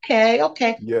Capricorn. Oh, okay,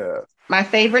 okay. Yeah. My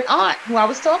favorite aunt, who I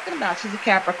was talking about, she's a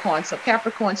Capricorn. So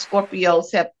Capricorn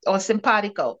Scorpios have or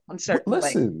simpatico in certain ways.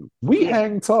 Listen, we Yeah,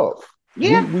 hang tough.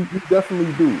 yeah, We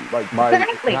definitely do. Like and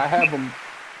exactly. I have them.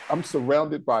 I'm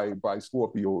surrounded by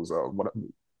Scorpios.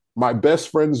 My best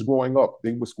friends growing up,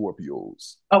 they were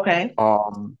Scorpios. Okay.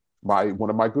 My one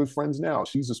of my good friends now,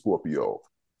 she's a Scorpio.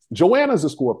 Joanna's a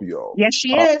Scorpio. Yes,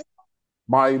 she Uh, is.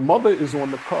 my mother is on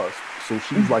the cusp, so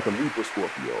she's like a Libra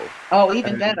Scorpio. Oh,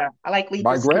 even And better. I like my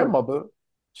Libras too. grandmother,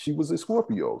 she was a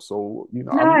Scorpio. So, I'm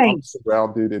Nice.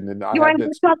 surrounded, and then I You are have in that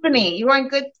good Scorpio. company. You are in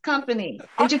good company.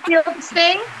 Did you feel the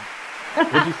sting?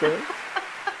 What'd you say?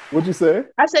 What'd you say?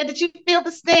 I said, did you feel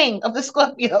the sting of the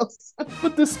Scorpios?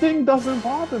 But this thing doesn't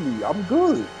bother me. I'm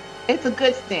good. It's a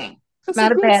good sting. It's It's a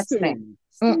not a good bad sting. sting.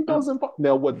 Sting Mm-mm. doesn't bother.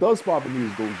 Now, what does bother me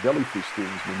is those jellyfish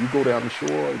stings when you go down the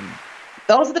shore. And,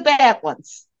 Those are the bad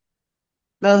ones.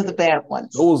 Those are yeah, the bad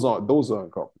ones. those are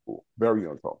uncomfortable. Very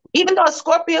uncomfortable. Even though a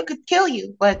Scorpio could kill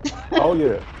you, but Oh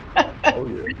yeah. Oh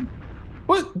yeah.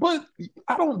 But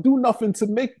I don't do nothing to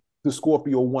make the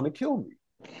Scorpio want to kill me.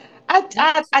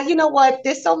 you know what?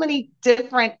 There's so many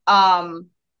different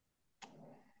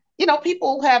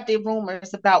people have their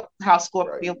rumors about how Right.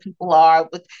 Scorpio people are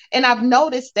and I've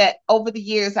noticed that over the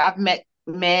years I've met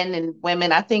men and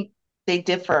women. I think they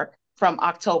differ from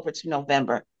October to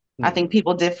November. I think Hmm.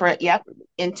 people differ, yep,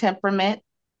 in temperament.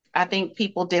 I think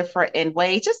people differ in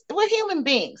ways. Just we're human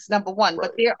beings, number one,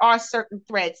 but Right. there are certain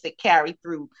threads that carry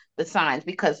through the signs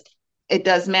because it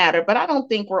does matter. But I don't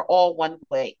think we're all one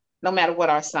way, no matter what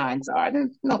our signs are. No.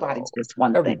 Nobody's just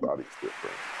one thing. Everybody's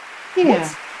different. Yeah.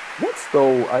 What's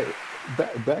though I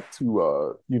back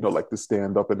to like the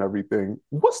stand up and everything.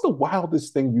 What's the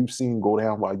wildest thing you've seen go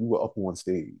down while you were up on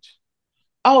stage?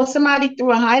 Oh, somebody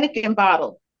threw a Heineken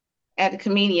bottle at a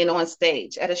comedian on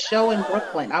stage at a show in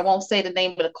Brooklyn. I won't say the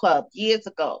name of the club years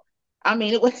ago. I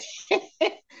mean, it was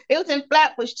it was in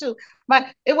Flatbush too. But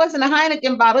it wasn't a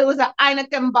Heineken bottle, it was a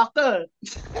Heineken bottle.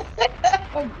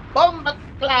 Bomba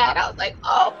cloud. I was like,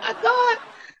 oh my God,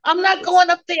 I'm not Listen, going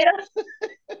up there.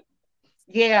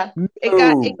 Yeah. It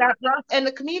no. got rough. And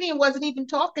the comedian wasn't even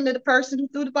talking to the person who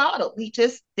threw the bottle. He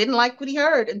just didn't like what he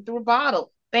heard and threw a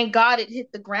bottle. Thank God it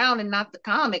hit the ground and not the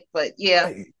comic. But yeah,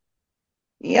 Right.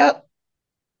 yep.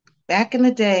 Back in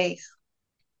the days.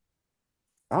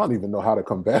 I don't even know how to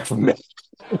come back from that.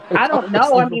 I I don't know.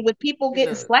 wasn't I even mean, with people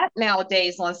getting prepared. slapped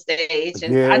nowadays on stage,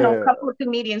 and I know a Yeah. couple of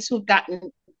comedians who've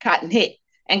gotten hit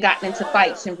and gotten into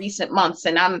fights in recent months,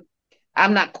 and I'm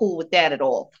not cool with that at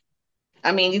all.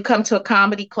 I mean, you come to a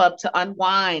comedy club to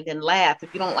unwind and laugh.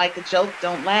 If you don't like a joke,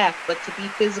 don't laugh. But to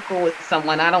be physical with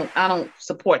someone, I don't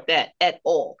support that at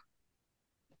all.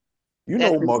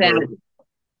 That's Mugger, insanity.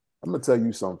 I'm gonna tell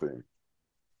you something.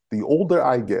 The older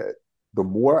I get, the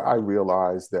more I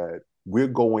realize that we're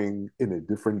going in a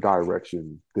different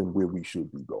direction than where we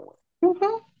should be going.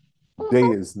 Hmm. Day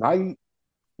Hmm. is night,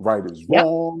 right is Yep.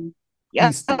 wrong, Yep.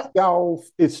 east is south.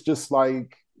 It's just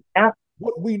like Yep.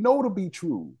 what we know to be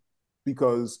true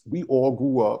because we all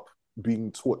grew up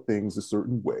being taught things a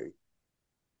certain way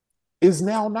is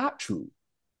now not true.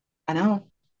 I know.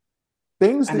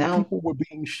 Things I that know. people were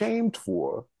being shamed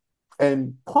for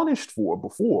and punished for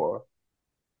before,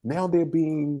 now they're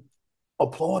being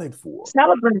applauded for.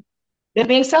 Celebrate. They're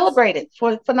being celebrated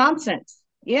for nonsense.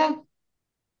 Yeah. The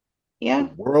Yeah.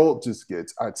 world just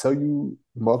gets, I tell you,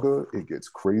 Mugger, it gets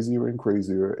crazier and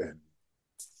crazier. And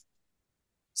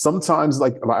sometimes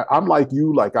like I'm like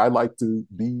you, like I like to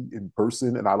be in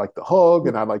person and I like to hug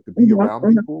and I like to be Mhm, around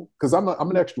mhm, people because I'm an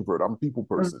extrovert. I'm a people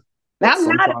mhm. person. Now, But I'm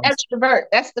not an sometimes, extrovert.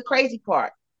 That's the crazy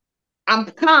part. I'm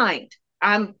kind.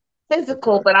 I'm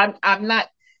physical, okay, but I'm not.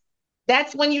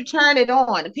 That's when you turn it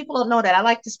on. And people don't know that. I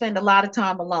like to spend a lot of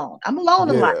time alone. I'm alone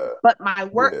a lot, yeah, but my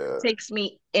work yeah, takes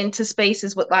me into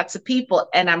spaces with lots of people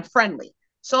and I'm friendly.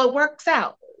 So it works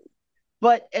out.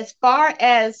 But as far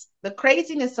as the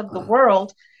craziness of the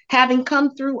world, having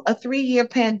come through a 3 year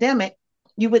pandemic,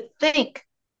 you would think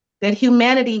that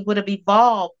humanity would have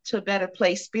evolved to a better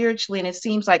place spiritually. And it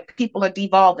seems like people are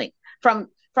devolving from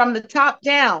the top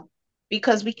down,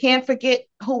 because we can't forget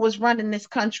who was running this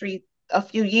country a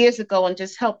few years ago and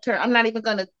just helped her. I'm not even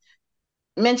going to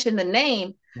mention the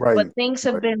name, right, but things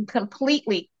have right, been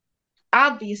completely,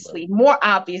 right, obviously, more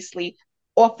obviously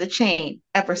off the chain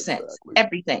ever since. exactly.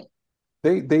 Everything.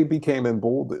 They became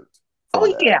emboldened from Oh,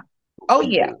 that, yeah. those Oh,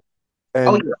 yeah. people.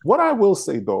 Oh, And yeah. what I will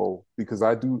say though, because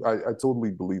I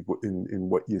totally believe in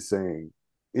what you're saying,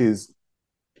 is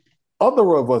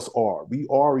other of us we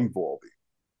are evolving.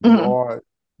 We Mm-hmm. are,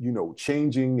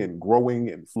 changing and growing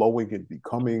and flowing and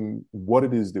becoming what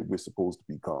it is that we're supposed to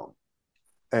become.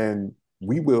 And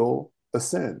we will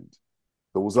ascend.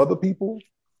 Those other people,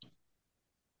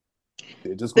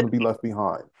 they're just going to be left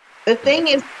behind. The And thing that's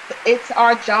is, it's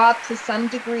our job to some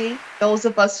degree, those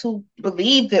of us who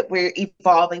believe that we're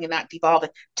evolving and not devolving,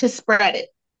 to spread it.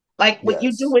 Like what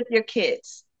you do yes, with your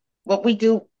kids, what we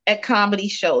do at comedy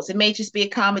shows. It may just be a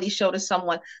comedy show to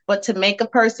someone, but to make a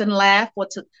person laugh or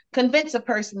to convince a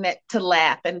person that to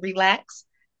laugh and relax.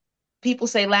 People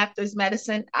say laughter is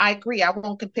medicine. I agree. I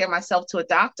won't compare myself to a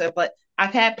doctor, but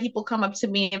I've had people come up to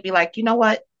me and be like, you know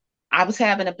what? I was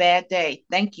having a bad day.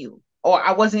 Thank you. Or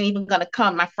I wasn't even going to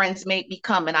come. My friends made me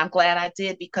come, and I'm glad I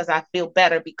did because I feel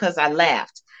better because I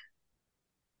laughed.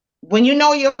 When you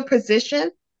know your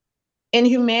position in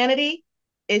humanity,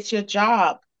 it's your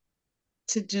job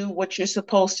to do what you're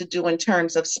supposed to do in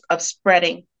terms of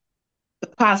spreading the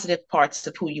positive parts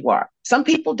of who you are. Some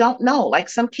people don't know, like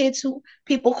some kids who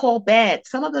people call bad,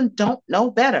 some of them don't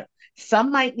know better.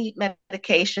 Some might need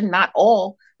medication, not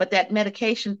all, but that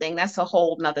medication thing, that's a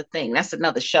whole nother thing. That's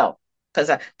another show. Because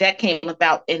that came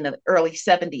about in the early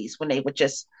 70s when they were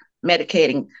just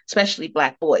medicating, especially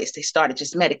Black boys. They started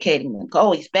just medicating them.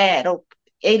 Oh, he's bad. Oh,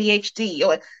 ADHD.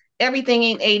 Oh, everything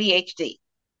ain't ADHD.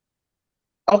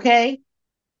 Okay.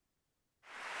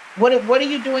 What are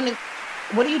you doing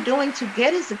what are you doing to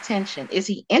get his attention? Is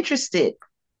he interested?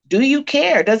 Do you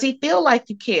care? Does he feel like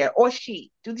you care? Or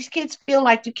she? Do these kids feel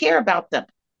like you care about them?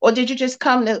 Or did you just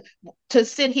come to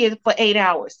sit here for 8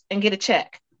 hours and get a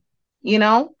check? You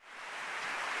know,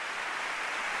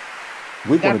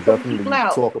 we're going got to to pull people definitely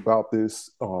out. talk about this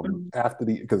Mm-hmm. after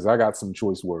because I got some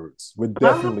choice words. We're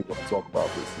Uh-huh. definitely going to talk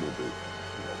about this a little bit.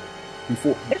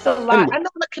 Before, It's a lot. anyway, I know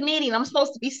I'm a comedian. I'm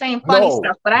supposed to be saying funny no,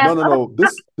 stuff, but I no, have no, other no.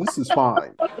 This is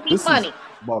fine. stuff to be This is funny.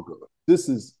 Mugga. This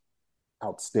is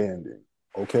outstanding.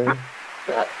 Okay,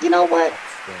 You know what?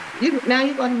 outstanding. Now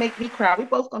you're going to make me cry. We're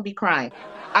both going to be crying.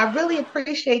 I really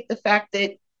appreciate the fact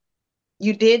that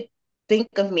you did think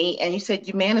of me and you said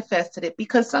you manifested it,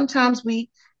 because sometimes we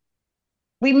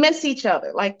miss each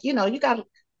other. Like, you got a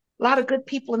lot of good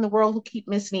people in the world who keep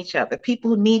missing each other. People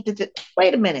who need to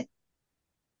wait a minute.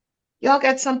 Y'all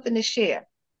got something to share.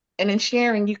 And in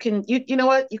sharing, you know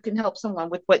what? You can help someone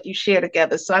with what you share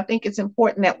together. So I think it's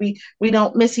important that we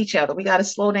don't miss each other. We got to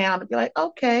slow down and be like,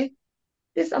 okay,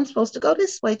 this I'm supposed to go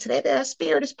this way today. That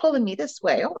spirit is pulling me this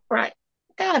way. All right.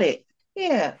 Got it.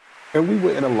 Yeah. And we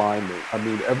were in alignment. I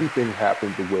mean, everything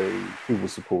happened the way it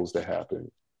was supposed to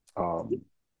happen. Um,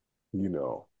 you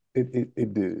know, it did.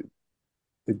 It did.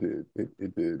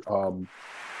 It did.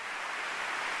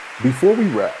 Before we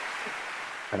wrap,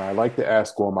 and I like to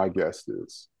ask all my guests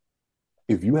this,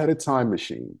 if you had a time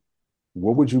machine,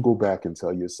 what would you go back and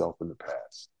tell yourself in the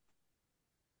past?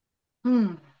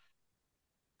 Hmm.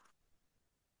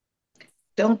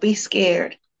 Don't be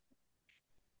scared.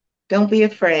 Don't be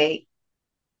afraid.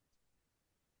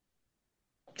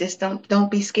 Just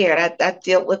don't be scared. I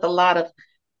dealt with a lot of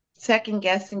second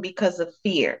guessing because of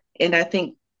fear. And I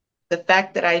think the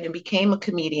fact that I even became a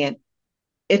comedian,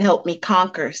 it helped me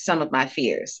conquer some of my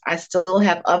fears. I still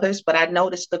have others, but I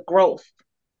noticed the growth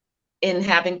in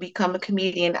having become a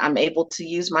comedian. I'm able to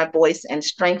use my voice and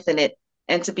strengthen it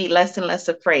and to be less and less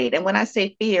afraid. And when I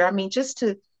say fear, I mean just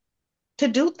to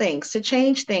do things, to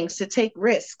change things, to take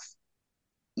risks.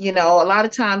 A lot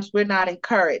of times we're not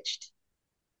encouraged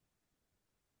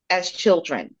as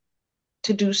children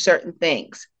to do certain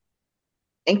things.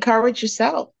 Encourage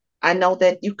yourself. I know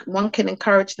that one can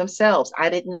encourage themselves. I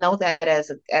didn't know that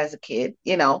as a kid.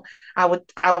 I would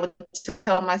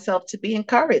tell myself to be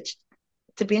encouraged,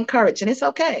 and it's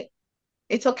okay.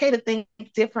 It's okay to think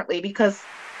differently because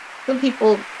some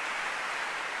people.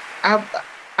 I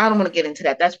I don't want to get into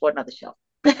that. That's for another show.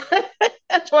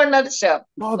 That's for another show.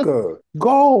 Mugga,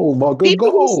 go, Mugga,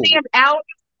 People who go. stand out,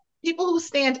 people who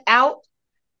stand out,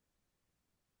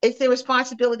 it's their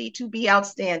responsibility to be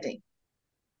outstanding.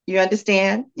 You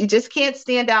understand? You just can't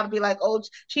stand out and be like, oh,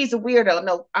 she's a weirdo.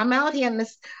 No, I'm out here in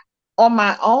this on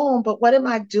my own, but what am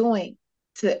I doing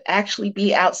to actually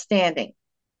be outstanding?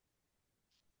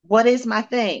 What is my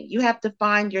thing? You have to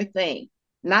find your thing,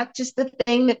 not just the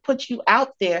thing that puts you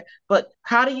out there, but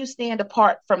how do you stand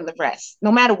apart from the rest?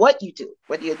 No matter what you do,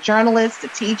 whether you're a journalist, a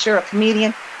teacher, a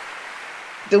comedian,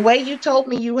 the way you told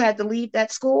me you had to leave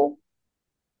that school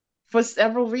for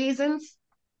several reasons,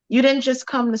 you didn't just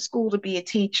come to school to be a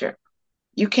teacher.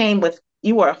 You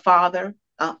were a father,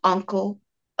 an uncle,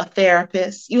 a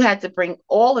therapist. You had to bring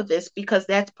all of this because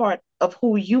that's part of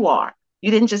who you are. You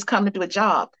didn't just come to do a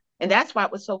job. And that's why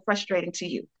it was so frustrating to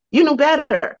you. You knew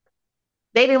better.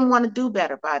 They didn't want to do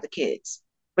better by the kids,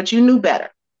 but you knew better.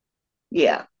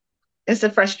 Yeah, it's a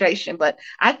frustration, but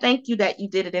I thank you that you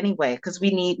did it anyway because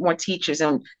we need more teachers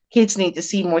and kids need to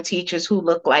see more teachers who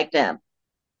look like them.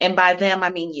 And by them, I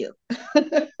mean you.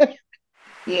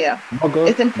 Yeah, Mugga,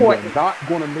 it's you are important. not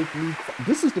going to make me cry.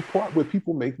 This is the part where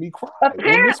people make me cry on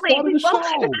this Apparently, part of we the both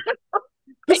show.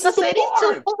 This people is the say these two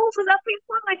part. fools are up here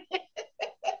fine.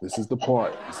 This is the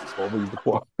part. This is always the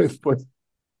part.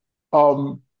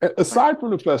 But aside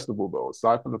from the festival, though,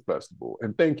 aside from the festival,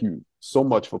 and thank you so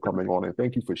much for coming on, and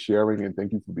thank you for sharing, and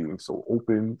thank you for being so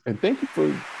open, and thank you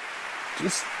for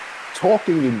just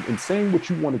talking and saying what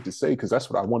you wanted to say, because that's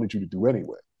what I wanted you to do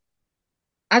anyway.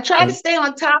 I try to And stay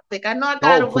on topic. I know I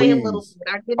got oh, away a little please.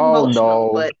 bit. I get Oh, emotional,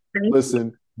 no. but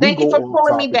Listen, we thank you go for off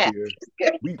pulling me topic back.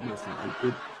 here. We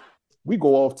listen. We go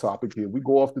off topic here. We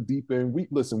go off the deep end. We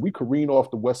listen. We careen off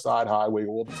the West Side Highway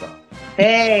all the time.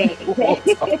 Hey. All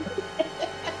the time.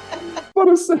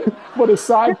 But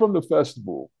aside from the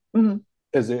festival, Mhm.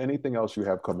 is there anything else you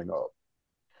have coming up?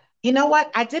 You know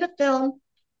what? I did a film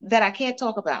that I can't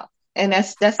talk about, and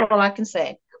that's all I can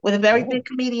say. With a very Oh, big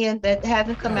comedian that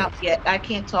hasn't come out yes. yet, I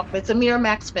can't talk. But it's a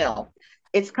Miramax film.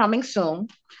 It's coming soon.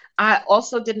 I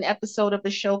also did an episode of a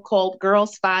show called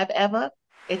Girls Five Ever.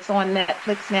 It's on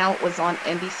Netflix now. It was on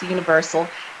NBC Universal,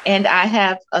 and I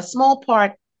have a small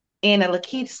part in a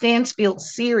Lakeith Stansfield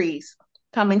series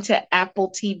coming to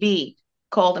Apple TV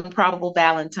called Improbable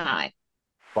Valentine.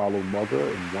 Follow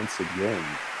Mugga. And once again,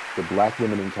 the Black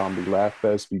Women in Comedy Laugh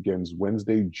Fest begins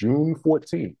Wednesday, June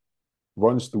 14th,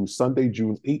 runs through Sunday,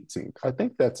 June 18th. I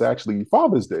think that's actually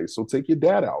Father's Day. So take your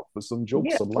dad out for some jokes,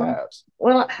 Yeah. some laughs.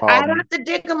 Well, I'd Um, have to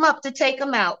dig them up to take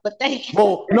them out, but thank you.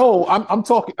 well, no, I'm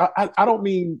talking. I don't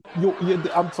mean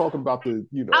I'm talking about I'm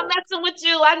messing with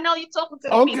you. I know you're talking to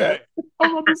the people. Okay.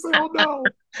 I'm about to say, oh no.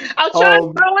 I was trying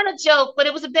to throw in a joke, but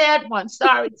it was a bad one.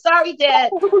 Sorry. Sorry,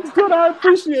 Dad. It was good. I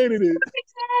appreciated it.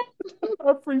 I I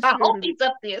hope appreciated it. he's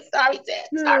up there. Sorry, Dad.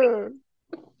 Sorry.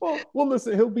 Yeah. Well,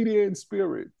 listen, he'll be there in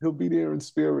spirit. He'll be there in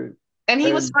spirit. And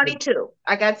he was funny And too.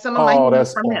 I got some of my oh, humor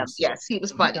that's from him. awesome. Yes, he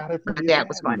was You funny. got it My from your dad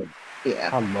was funny. daddy. Yeah.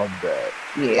 I love that.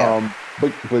 Yeah.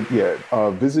 But yeah,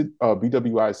 visit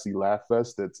BWIC Laugh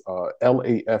Fest. That's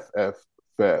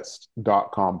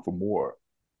LAFFfest.com for more.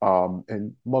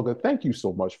 And Mugga, thank you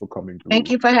so much for coming Thank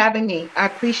through. you for having me. I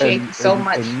appreciate you And so and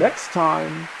much. and next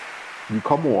time you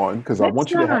come on, because Next I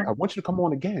time. want you to come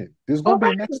on again. There's All gonna be a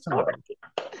right. next All time.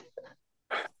 right.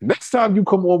 Next time you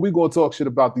come on, we're gonna talk shit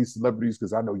about these celebrities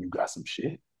because I know you got some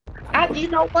shit. You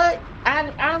know what?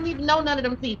 I don't even know none of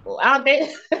them people. Out there.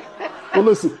 Well,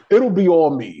 listen, it'll be all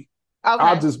me. I'll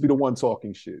Okay. just be the one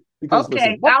talking shit. Because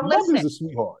listen, Okay. I'll listen. Mugga's a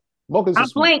sweetheart. Mugga's a I'll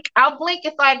sweetheart. blink. I'll blink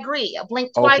if I agree. I'll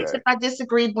blink twice if Okay. I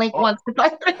disagree. Blink Oh, once if I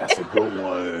that's a agree. good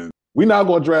one. We're not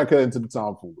gonna drag her into the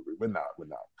tomfoolery. We're not. We're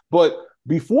not. But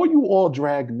before you all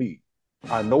drag me,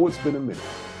 I know it's been a minute.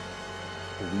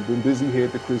 And we've been busy here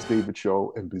at the Cris David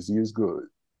Show, and busy is good.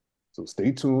 So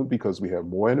stay tuned because we have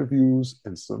more interviews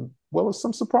and some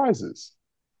surprises.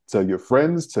 Tell your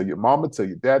friends, tell your mama, tell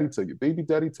your daddy, tell your baby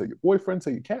daddy, tell your boyfriend,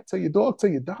 tell your cat, tell your dog, tell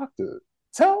your doctor.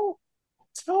 Tell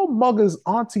Mugga's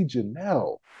Auntie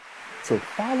Janelle to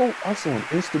follow us on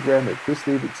Instagram at Cris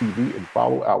David TV and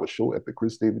follow our show at The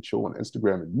Cris David Show on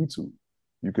Instagram and YouTube.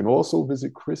 You can also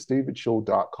visit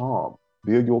CrisDavidShow.com.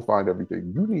 There you'll find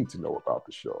everything you need to know about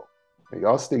the show. And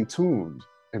y'all stay tuned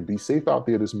and be safe out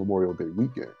there this Memorial Day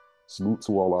weekend. Salute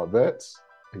to all our vets,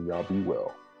 and y'all be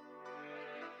well.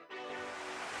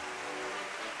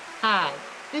 Hi,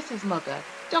 this is Mugga.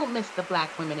 Don't miss the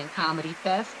Black Women in Comedy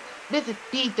Fest. Visit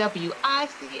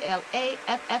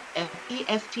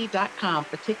BWICLAFFFEST.com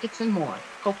for tickets and more.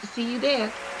 Hope to see you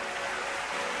there.